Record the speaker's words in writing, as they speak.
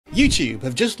YouTube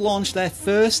have just launched their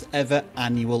first ever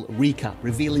annual recap,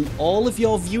 revealing all of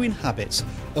your viewing habits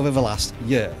over the last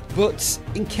year. But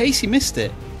in case you missed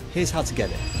it, here's how to get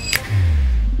it.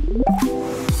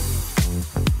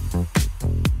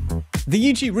 The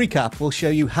YouTube recap will show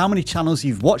you how many channels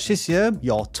you've watched this year,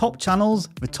 your top channels,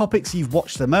 the topics you've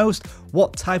watched the most,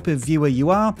 what type of viewer you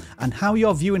are, and how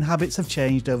your viewing habits have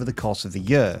changed over the course of the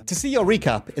year. To see your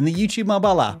recap in the YouTube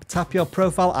mobile app, tap your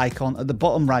profile icon at the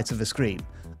bottom right of the screen.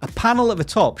 A panel at the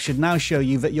top should now show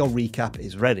you that your recap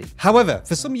is ready. However,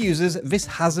 for some users, this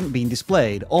hasn't been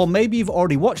displayed, or maybe you've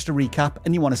already watched a recap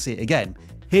and you want to see it again.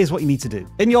 Here's what you need to do.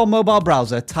 In your mobile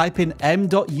browser, type in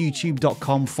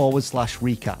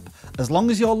m.youtube.com/recap. As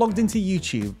long as you're logged into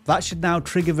YouTube, that should now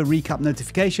trigger the recap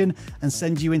notification and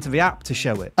send you into the app to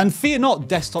show it. And fear not,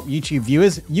 desktop YouTube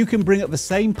viewers, you can bring up the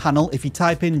same panel if you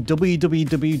type in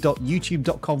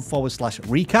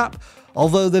www.youtube.com/recap,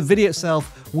 although the video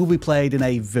itself will be played in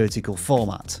a vertical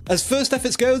format. As first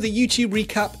efforts go, the YouTube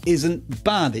recap isn't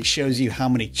bad. It shows you how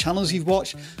many channels you've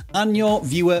watched and your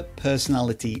viewer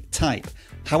personality type.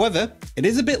 However, it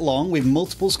is a bit long with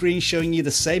multiple screens showing you the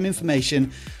same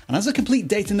information, and as a complete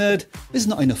data nerd, there's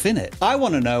not enough in it. I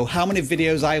want to know how many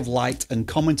videos I've liked and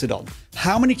commented on,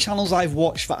 how many channels I've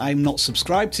watched that I'm not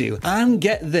subscribed to, and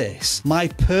get this, my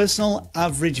personal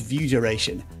average view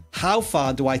duration. How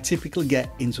far do I typically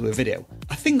get into a video?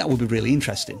 I think that would be really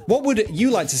interesting. What would you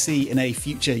like to see in a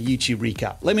future YouTube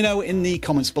recap? Let me know in the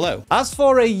comments below. As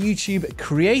for a YouTube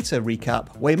creator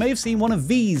recap, well, you may have seen one of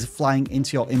these flying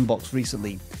into your inbox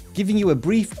recently, giving you a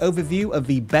brief overview of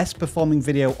the best performing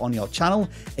video on your channel,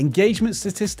 engagement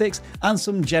statistics, and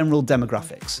some general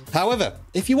demographics. However,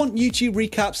 if you want YouTube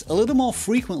recaps a little more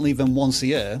frequently than once a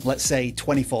year, let's say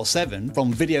 24/7,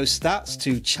 from video stats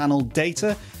to channel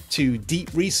data, to deep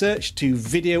research, to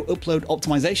video upload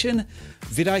optimization,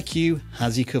 vidIQ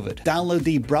has you covered. Download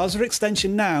the browser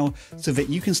extension now so that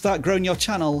you can start growing your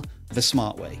channel the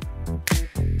smart way.